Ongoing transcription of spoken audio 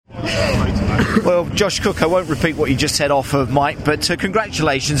Well, Josh Cook, I won't repeat what you just said off of Mike, but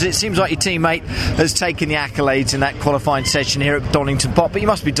congratulations. It seems like your teammate has taken the accolades in that qualifying session here at Donington Park, but you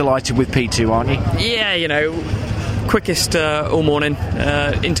must be delighted with P2, aren't you? Yeah, quickest all morning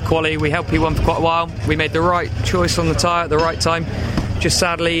into quali. We held P1 for quite a while. We made the right choice on the tyre at the right time. Just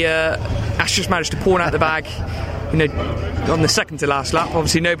sadly, Ash just managed to pawn out the bag. On the second to last lap,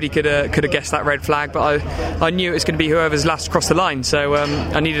 obviously nobody could have guessed that red flag, but I knew it was going to be whoever's last across the line, so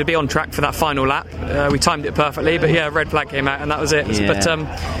I needed to be on track for that final lap. We timed it perfectly, but yeah, red flag came out and that was it. Yeah. But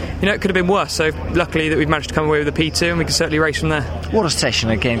it could have been worse, so luckily that we've managed to come away with a P2 and we can certainly race from there. What a session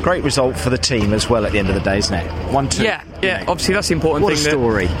again, great result for the team as well at the end of the day, isn't it? 1-2. Yeah, obviously that's the important thing. What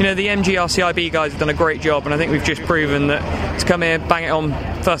a story. The MGRCIB guys have done a great job, and I think we've just proven that to come here, bang it on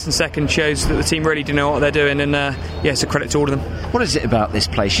first and second shows that the team really do know what they're doing, and it's a credit to all of them. What is it about this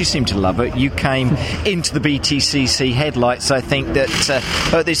place? You seem to love it. You came into the BTCC headlights, I think, that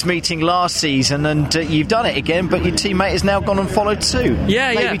at this meeting last season, and you've done it again, but your teammate has now gone and followed suit.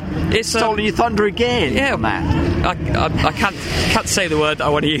 Maybe it's stolen your thunder again. Yeah, man. I can't say the word that I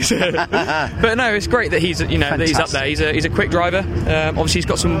want to use, but no, it's great that he's that he's up there. He's a quick driver. Obviously, he's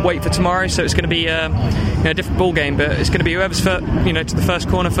got some weight for tomorrow, so it's going to be a different ball game. But it's going to be whoever's to the first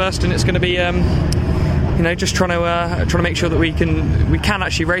corner first, and it's going to be just trying to make sure that we can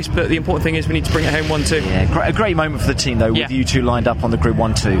actually race. But the important thing is we need to bring it home 1-2. Yeah, a great moment for the team though, with you two lined up on the grid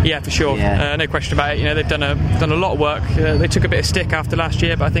 1-2. Yeah, for sure. Yeah. No question about it. They've done a lot of work. They took a bit of stick after last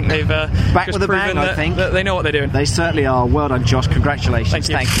year, but I think they've back just with a proven bang, I think. that they know what they're doing. They certainly are. Well done, Josh. Congratulations.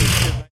 Thank you.